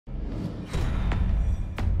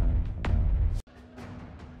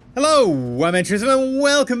Hello, I'm EnterElysium and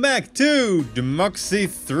welcome back to Democracy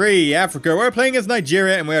 3 Africa. We're playing as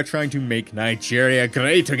Nigeria and we are trying to make Nigeria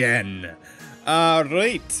great again.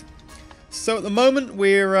 Alright. So at the moment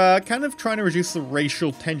we're kind of trying to reduce the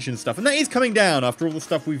racial tension stuff, and that is coming down after all the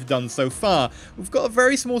stuff we've done so far. We've got a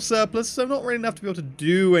very small surplus, so not really enough to be able to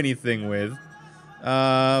do anything with.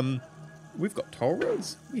 We've got toll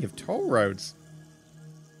roads? We have toll roads.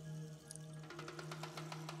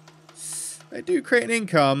 They do create an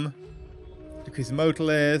income. Decrease motor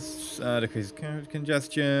lists, decrease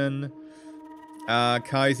congestion,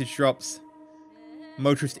 car usage drops,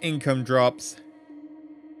 motorist income drops,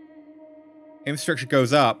 infrastructure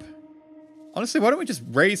goes up. Honestly, why don't we just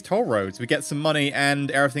raise toll roads? We get some money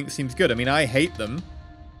and everything seems good. I mean, I hate them,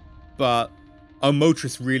 but our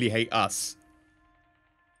motorists really hate us.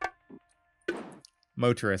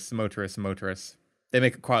 Motorists. They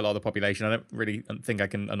make quite a lot of the population. I don't really think I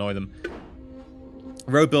can annoy them.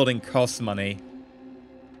 Road building costs money.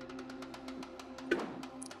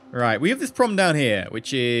 Right, we have this problem down here,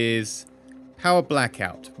 which is power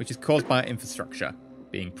blackout, which is caused by our infrastructure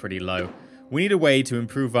being pretty low. We need a way to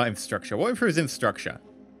improve our infrastructure. What improves infrastructure?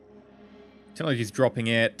 Technology is dropping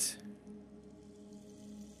it.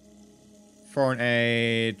 Foreign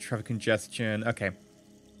aid, traffic congestion. Okay.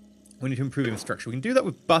 We need to improve infrastructure. We can do that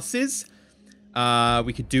with buses.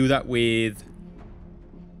 We could do that with...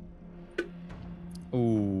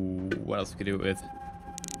 Ooh, what else we could do it with?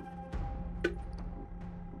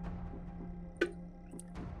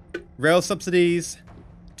 Rail subsidies.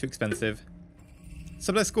 Too expensive.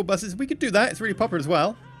 Subsidized school buses. We could do that. It's really popular as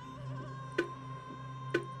well.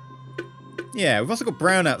 Yeah, we've also got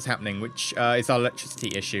brownouts happening, which is our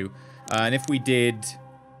electricity issue. And if we did...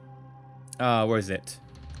 where is it?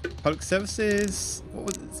 Public services? What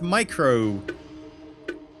was it? It's micro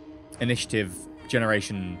initiative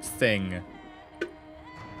generation thing.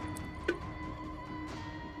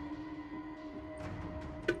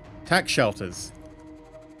 Tax shelters.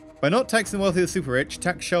 By not taxing the wealthy or the super rich,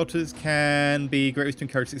 tax shelters can be great ways to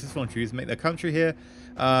encourage successful entrepreneurs to make their country here.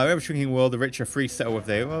 In every shrinking world, the rich are free to settle with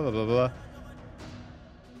their blah, blah, blah, blah.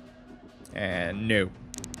 And no.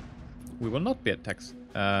 We will not be at tax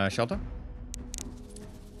shelter.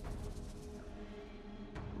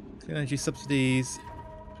 Clean energy subsidies,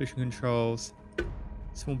 pollution controls,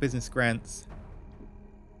 small business grants,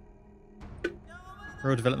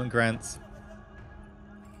 rural development grants.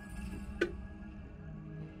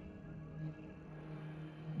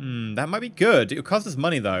 That might be good. It'll cost us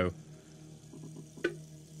money, though.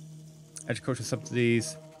 Agricultural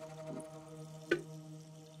subsidies.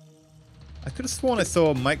 I could have sworn I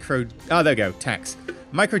saw micro... Ah, there we go. Tax.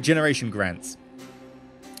 Micro-generation grants.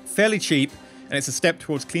 Fairly cheap, and it's a step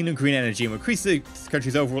towards clean and green energy and will increase the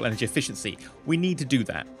country's overall energy efficiency. We need to do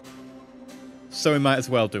that. So we might as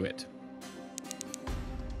well do it.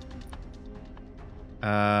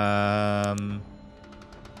 Yeah.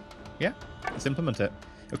 Let's implement it.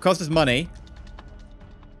 It'll cost us money,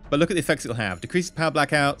 but look at the effects it'll have. Decrease power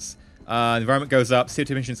blackouts, the environment goes up,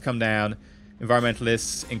 CO2 emissions come down,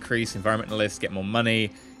 environmentalists increase, environmentalists get more money,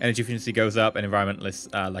 energy efficiency goes up, and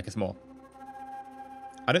environmentalists like us more.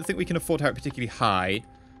 I don't think we can afford to have it particularly high,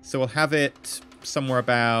 so we'll have it somewhere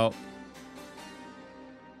about...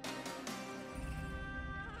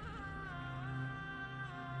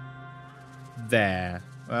 there.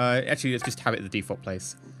 Actually, let's just have it at the default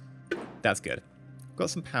place. That's good. Got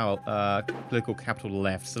some power, political capital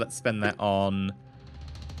left, so let's spend that on...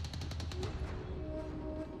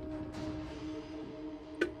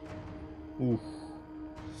 Ooh.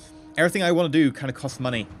 Everything I want to do kind of costs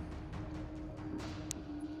money.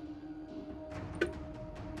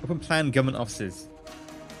 Open plan government offices.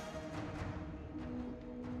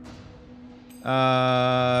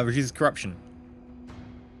 Reduces corruption.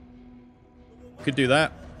 Could do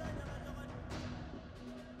that.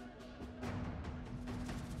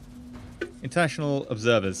 International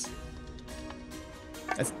observers.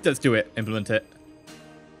 Let's do it. Implement it.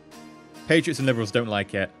 Patriots and liberals don't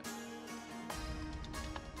like it.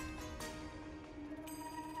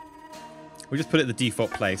 We'll just put it in the default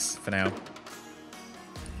place for now.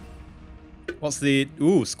 What's the...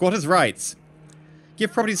 Ooh, squatters' rights.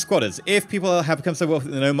 Give property to squatters. If people have become so wealthy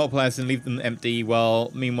that they know multiple houses and leave them empty, well,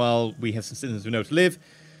 meanwhile, we have some citizens who know to live.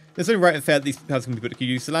 It's only right and fair that these houses can be put to good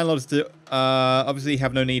use. The landlords to obviously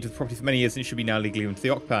have no need of the property for many years, and it should be now legally given to the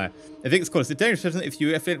occupier. Evict the squatters. It's dangerous if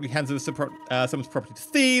you effectively hand over someone's property to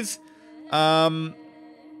thieves. I'm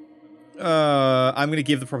going to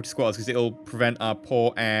give the property to squatters because it'll prevent our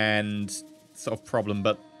poor and sort of problem,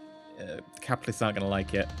 but the capitalists aren't going to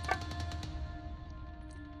like it.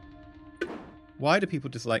 Why do people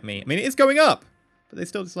dislike me? I mean, it is going up. But they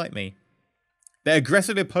still dislike me. They're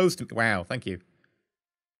aggressively opposed to me. Wow, thank you.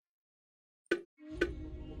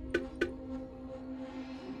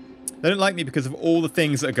 They don't like me because of all the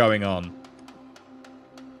things that are going on.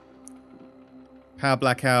 Power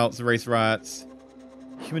blackouts, race riots,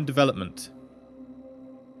 human development.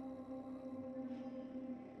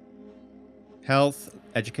 Health,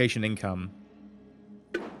 education, income.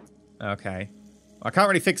 Okay. I can't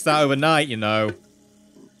really fix that overnight, you know.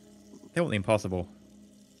 They want the impossible.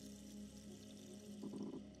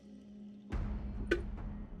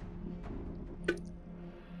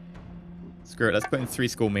 Screw it, let's put in 3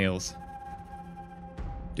 school meals.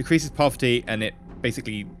 Decreases poverty, and it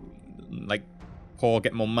basically, like, poor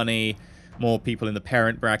get more money, more people in the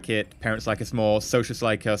parent bracket, parents like us more, socialists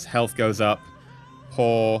like us, health goes up,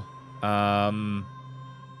 poor goes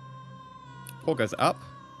up?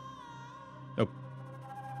 No.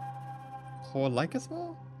 Poor like us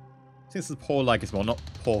more? I think this is poor like us more, not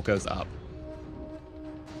poor goes up.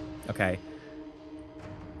 Okay.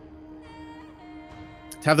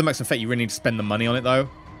 To have the maximum effect, you really need to spend the money on it, though.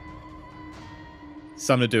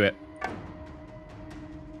 So I'm going to do it.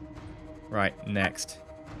 Right, next.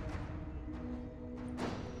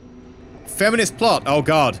 Feminist plot. Oh,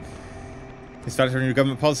 God. This factor in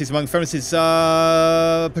government policies among feminists is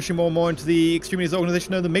pushing more and more into the extremist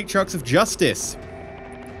organization known as the Matriarchs of Justice.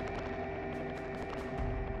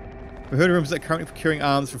 We heard rumors that currently procuring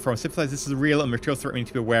arms from foreign sympathizers. This is a real and material threat we need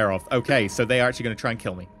to be aware of. Okay, so they are actually going to try and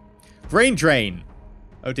kill me. Brain drain.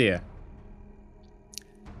 Oh, dear.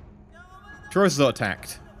 Tourists are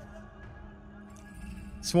attacked.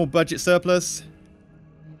 Small budget surplus.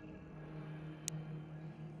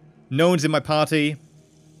 No one's in my party.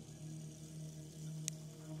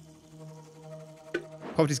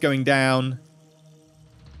 Poverty's going down.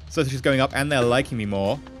 Social's going up, and they're liking me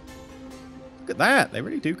more. Look at that. They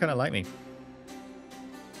really do kind of like me.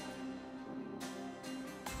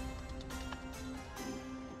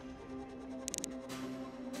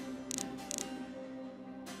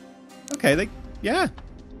 Okay, yeah.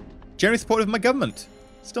 Generally supportive of my government.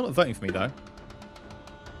 Still not voting for me, though.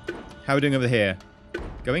 How are we doing over here?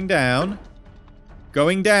 Going down.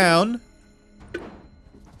 Going down.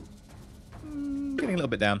 Getting a little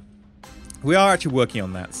bit down. We are actually working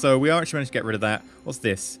on that. So we are actually managed to get rid of that. What's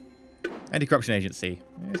this? Anti-corruption agency.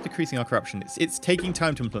 It's decreasing our corruption. It's taking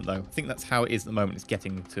time to implement, though. I think that's how it is at the moment. It's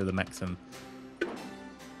getting to the maximum.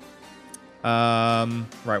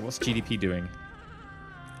 Right, what's GDP doing?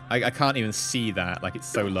 I can't even see that. Like, it's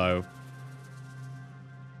so low.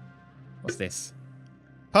 What's this?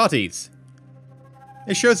 Parties.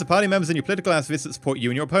 It shows the party members and your political activists that support you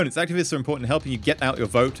and your opponents. Activists are important in helping you get out your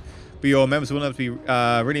vote, but your members will have to be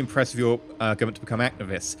really impressed with your government to become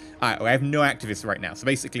activists. I have no activists right now, so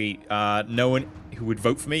basically no one who would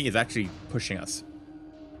vote for me is actually pushing us.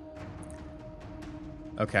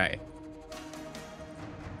 Okay.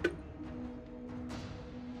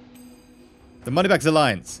 The Moneybags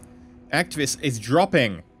Alliance. Activists is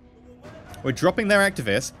dropping. We're dropping their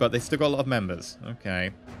activists, but they've still got a lot of members.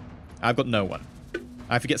 Okay. I've got no one.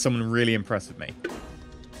 I have to get someone really impressed with me.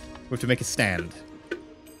 We have to make a stand.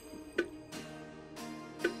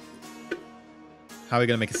 How are we going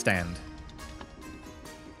to make a stand?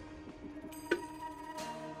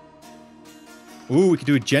 Ooh, we could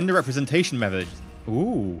do a gender representation method.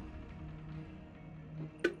 Ooh.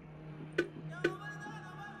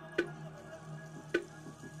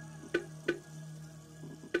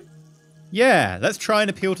 Yeah, let's try and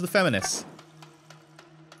appeal to the feminists.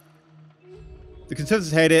 The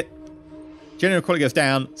Conservatives hate it. Gender equality goes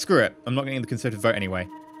down. Screw it. I'm not getting the Conservative vote anyway.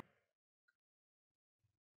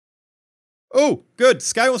 Oh, good.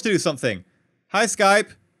 Skype wants to do something. Hi,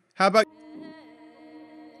 Skype. How about...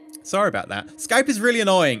 Sorry about that. Skype is really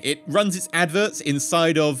annoying. It runs its adverts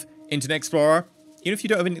inside of Internet Explorer. Even if you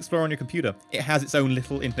don't have Internet Explorer on your computer, it has its own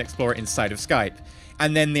little Internet Explorer inside of Skype.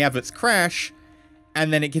 And then the adverts crash,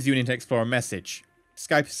 and then it gives you an Internet Explorer message.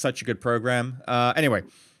 Skype is such a good program. Anyway,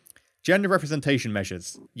 gender representation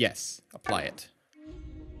measures. Yes, apply it.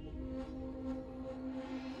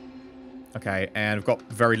 Okay, and we've got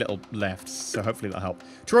very little left, so hopefully that'll help.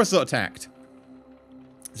 Tourists are attacked.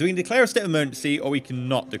 So we can declare a state of emergency, or we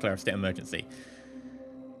cannot declare a state of emergency.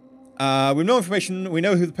 With no information, we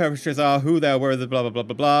know who the perpetrators are, who they are, where the blah, blah, blah,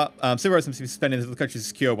 blah, blah. Civil rights must be suspended until the country is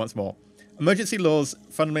secure once more. Emergency laws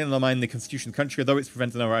fundamentally undermine the constitution of the country, although it's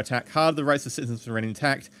prevented another attack hard, the rights of citizens remain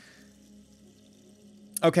intact.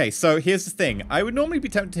 Okay, so here's the thing. I would normally be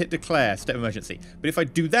tempted to hit declare state of emergency, but if I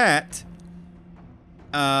do that,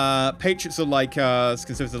 patriots are like us,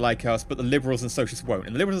 conservatives are like us, but the liberals and socialists won't.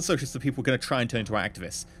 And the liberals and socialists are people going to try and turn into our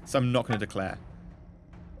activists, so I'm not going to declare.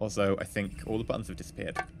 Also, I think all the buttons have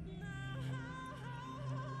disappeared.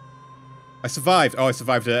 I survived. Oh, I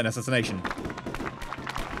survived an assassination.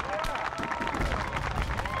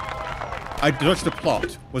 I dodged a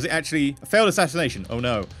plot. Was it actually a failed assassination? Oh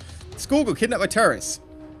no. School got kidnapped by terrorists.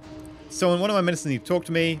 So one of my ministers need to talk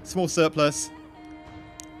to me. Small surplus.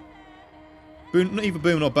 Boom, not either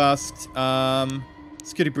boom nor bust.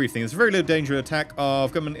 Security briefing. There's a very little danger of attack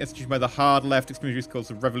of government institution by the hard left extremist groups called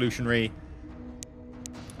the Revolutionary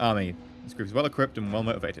Army. This group is well equipped and well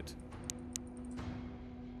motivated.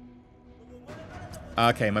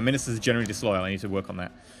 Okay, my ministers are generally disloyal. I need to work on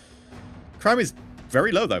that. Crime is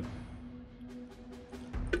very low though.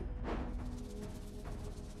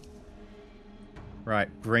 Right,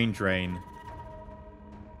 brain drain.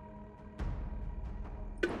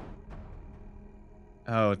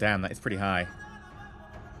 Oh, damn, that is pretty high.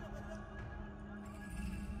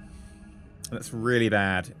 That's really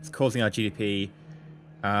bad. It's causing our GDP.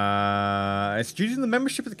 It's due to the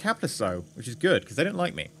membership of the capitalists, though, which is good, because they don't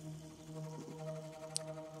like me.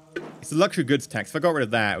 It's the luxury goods tax. If I got rid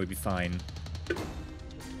of that, it would be fine.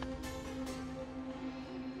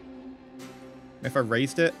 If I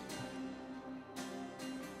raised it...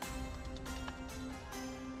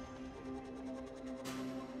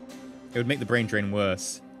 it would make the brain drain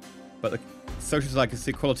worse. But the social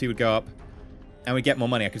equality would go up. And we'd get more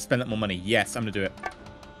money. I could spend that more money. Yes, I'm going to do it.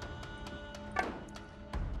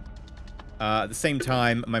 At the same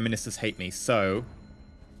time, my ministers hate me. So,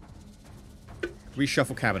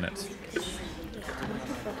 reshuffle cabinet.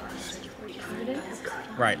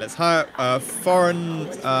 Right, let's hire foreign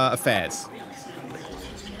affairs.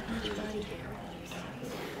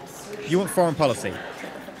 You want foreign policy?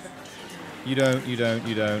 You don't.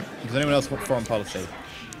 Does anyone else want foreign policy?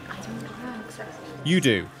 You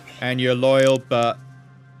do. And you're loyal, but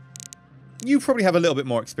you probably have a little bit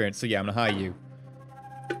more experience. So yeah, I'm going to hire you.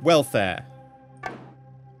 Welfare.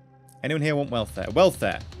 Anyone here want welfare?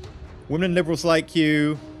 Welfare. Women and liberals like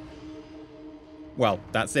you. Well,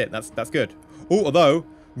 that's it. That's good. Oh, although,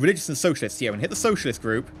 religious and socialists. Yeah, when you hit the socialist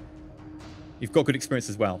group, you've got good experience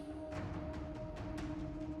as well.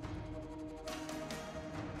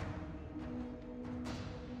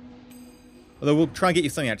 Although we'll try and get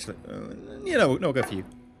you something actually. You know, no, we'll go for you.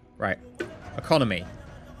 Right. Economy.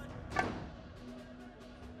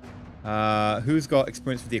 Who's got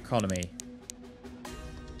experience with the economy?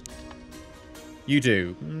 You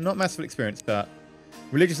do. Not massive experience, but...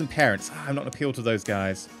 religious and parents. I'm not going to appeal to those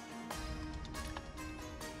guys.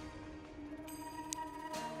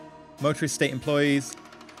 Motorist state employees.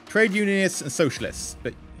 Trade unionists and socialists.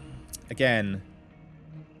 But, again,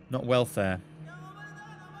 not welfare.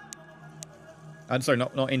 I'm sorry,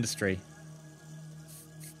 not industry.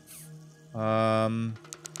 We're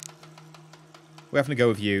having to go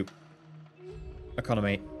with you.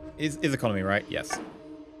 Economy. Is economy, right? Yes.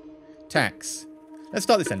 Tax. Let's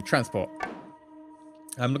start this then. Transport.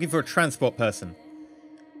 I'm looking for a transport person.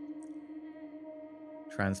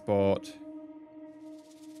 Transport.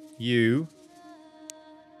 You.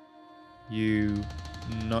 You.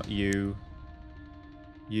 Not you.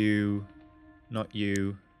 You. Not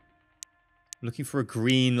you. Looking for a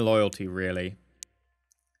green loyalty, really.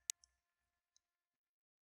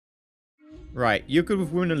 Right, you're good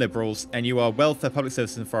with women and liberals, and you are welfare, public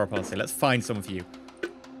services, and foreign policy. Let's find some of you.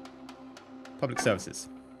 Public services.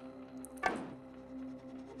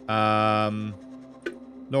 Law and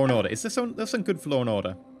order. Is there some good for law and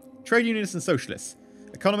order? Trade unionists and socialists.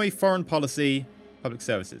 Economy, foreign policy, public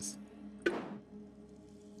services.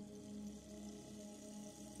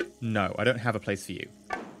 No, I don't have a place for you.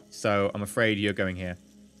 So I'm afraid you're going here.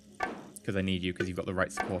 Because I need you, because you've got the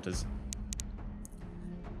right supporters.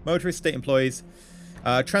 Motorist, state employees.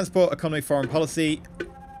 Transport, economy, foreign policy.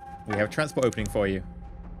 We have a transport opening for you.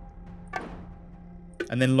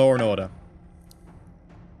 And then law and order.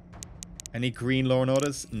 Any green law and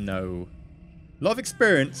orders? No. A lot of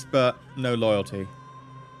experience, but no loyalty.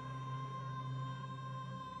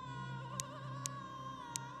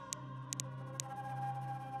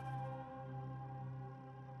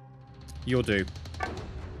 You'll do.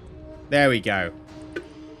 There we go.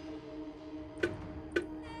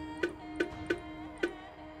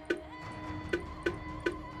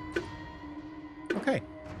 Okay.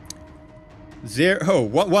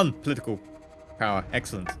 One political power.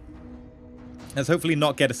 Excellent. Let's hopefully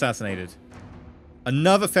not get assassinated.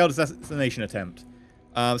 Another failed assassination attempt.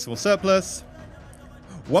 Small surplus.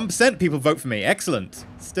 1% people vote for me. Excellent.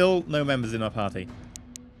 Still no members in our party.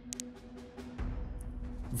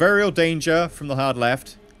 Very real danger from the hard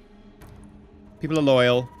left. People are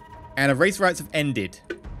loyal. And race rights have ended.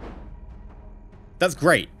 That's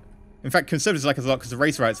great. In fact, Conservatives like us a lot because the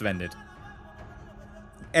race riots have ended.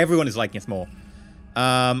 Everyone is liking us more.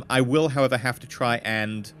 I will, however, have to try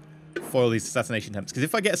and foil these assassination attempts. Because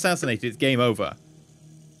if I get assassinated, it's game over.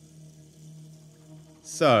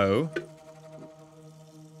 So...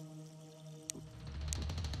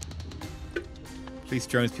 police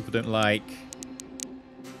drones people don't like.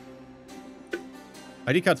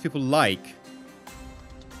 ID cards people like.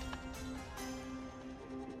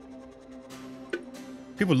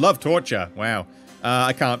 People love torture. Wow.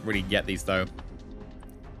 I can't really get these, though.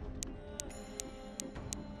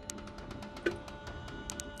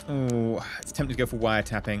 Oh, it's tempting to go for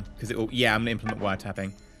wiretapping. Because it will... yeah, I'm going to implement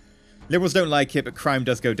wiretapping. Liberals don't like it, but crime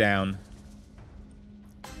does go down.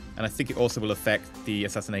 And I think it also will affect the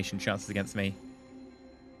assassination chances against me.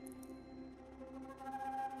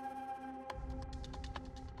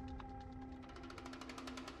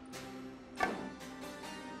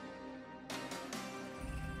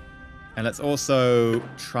 And let's also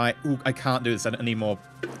try... ooh, I can't do this. I need more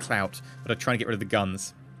clout. But I'm trying to get rid of the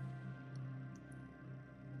guns.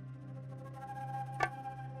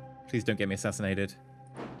 Please don't get me assassinated.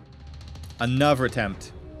 Another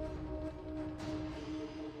attempt.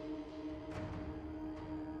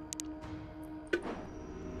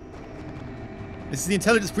 This is the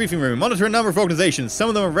intelligence briefing room. Monitor a number of organizations. Some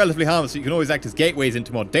of them are relatively harmless, so you can always act as gateways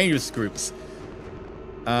into more dangerous groups.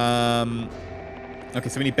 Okay,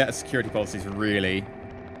 so we need better security policies, really.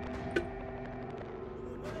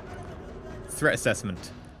 Threat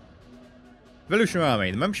assessment. Revolutionary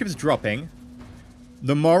Army. The membership is dropping.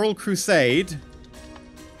 The Moral Crusade.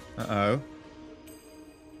 Uh-oh.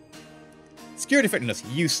 Security effectiveness.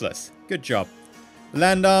 Useless. Good job. The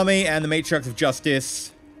Land Army and the Matriarchs of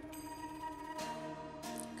Justice.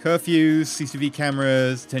 Curfews, CCTV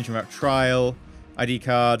cameras, detention without trial, ID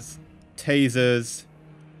cards, tasers.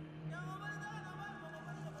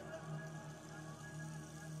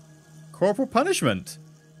 Corporal punishment.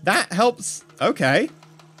 That helps. Okay.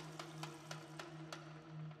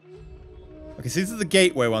 Okay, so these are the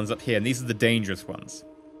gateway ones up here, and these are the dangerous ones.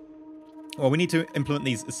 Well, we need to implement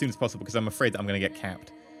these as soon as possible, because I'm afraid that I'm going to get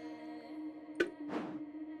capped.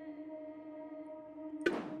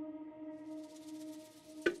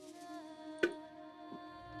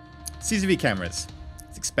 CCTV cameras.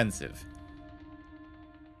 It's expensive.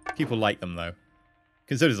 People like them, though.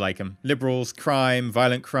 Conservatives like them. Liberals, crime,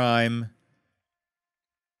 violent crime.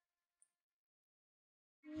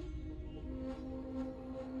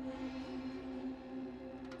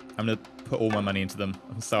 I'm going to put all my money into them.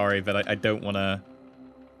 I'm sorry, but I don't want to...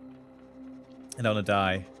 I don't want to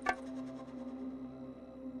die.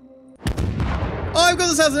 Oh, I've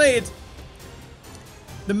got assassinated!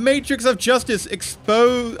 The Matrix of Justice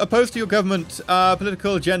opposed to your government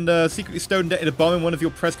political agenda, secretly stowed and detonated a bomb in one of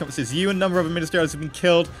your press conferences. You and a number of other ministerials have been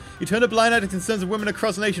killed. You turned a blind eye to concerns of women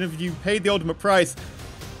across the nation if you paid the ultimate price.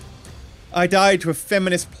 I died to a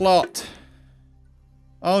feminist plot.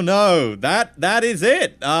 Oh no, that is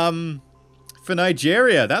it. For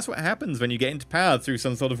Nigeria, that's what happens when you get into power through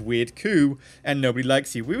some sort of weird coup and nobody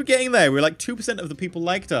likes you. We were getting there. We were like 2% of the people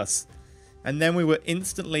liked us. And then we were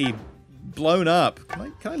instantly... blown up.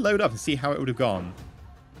 Can I load up and see how it would have gone?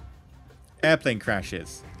 Airplane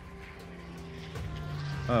crashes.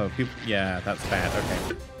 Oh, people... yeah, that's bad.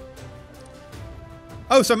 Okay.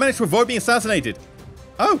 Oh, so I managed to avoid being assassinated.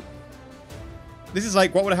 Oh! This is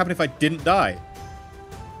like, what would have happened if I didn't die?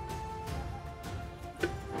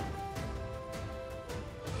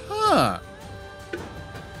 Huh.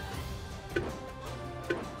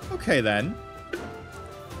 Okay, then.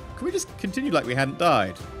 Can we just continue like we hadn't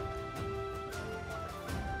died?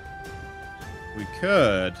 We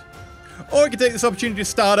could. Or we could take this opportunity to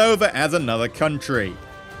start over as another country.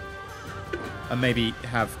 And maybe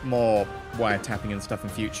have more wiretapping and stuff in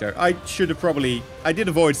future. I should have probably... I did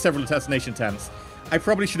avoid several assassination attempts. I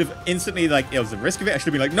probably should have instantly, like, it was the risk of it. I should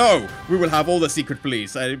have been like, no, we will have all the secret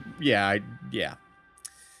police. Yeah.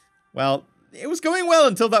 Well, it was going well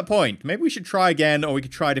until that point. Maybe we should try again, or we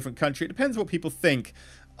could try a different country. It depends what people think.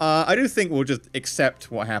 I do think we'll just accept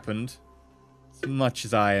what happened. As much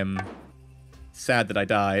as I am... sad that I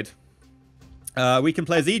died. We can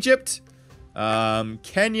play as Egypt,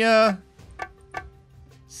 Kenya,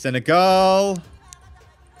 Senegal,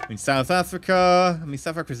 I mean South Africa. I mean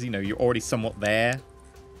South Africa's, you know, you're already somewhat there.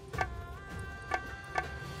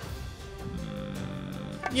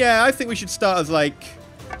 Yeah, I think we should start as like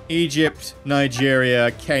Egypt,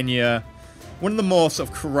 Nigeria, Kenya. One of the more sort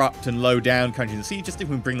of corrupt and low down countries. And see just if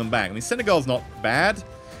we can bring them back. I mean Senegal's not bad.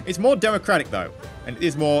 It's more democratic though. And it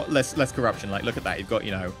is more less corruption. Like look at that. You've got,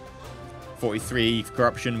 you know, 43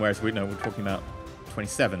 corruption, whereas we're talking about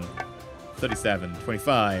 27, 37,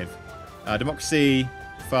 25. Democracy,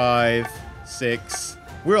 5, 6.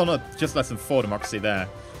 We're on just less than 4 democracy there.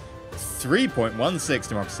 3.16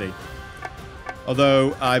 democracy.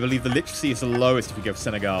 Although, I believe the literacy is the lowest if you go for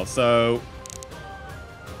Senegal. So,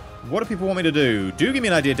 what do people want me to do? Do give me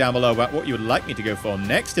an idea down below about what you would like me to go for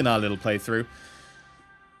next in our little playthrough.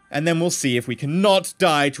 And then we'll see if we cannot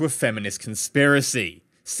die to a feminist conspiracy.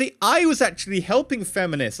 See, I was actually helping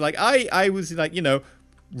feminists. Like, I was, like, you know,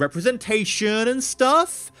 representation and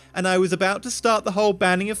stuff. And I was about to start the whole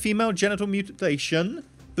banning of female genital mutilation.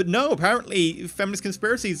 But no, apparently, feminist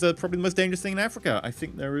conspiracies are probably the most dangerous thing in Africa. I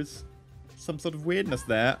think there is some sort of weirdness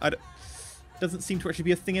there. Doesn't seem to actually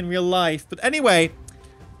be a thing in real life. But anyway,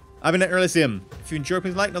 I've been EnterElysium. If you enjoy,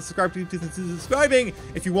 please like, not subscribe, please consider subscribing.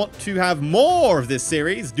 If you want to have more of this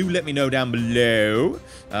series, do let me know down below.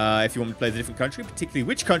 If you want me to play as a different country, particularly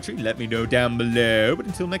which country, let me know down below. But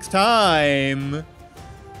until next time,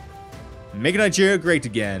 make Nigeria great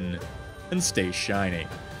again, and stay shiny.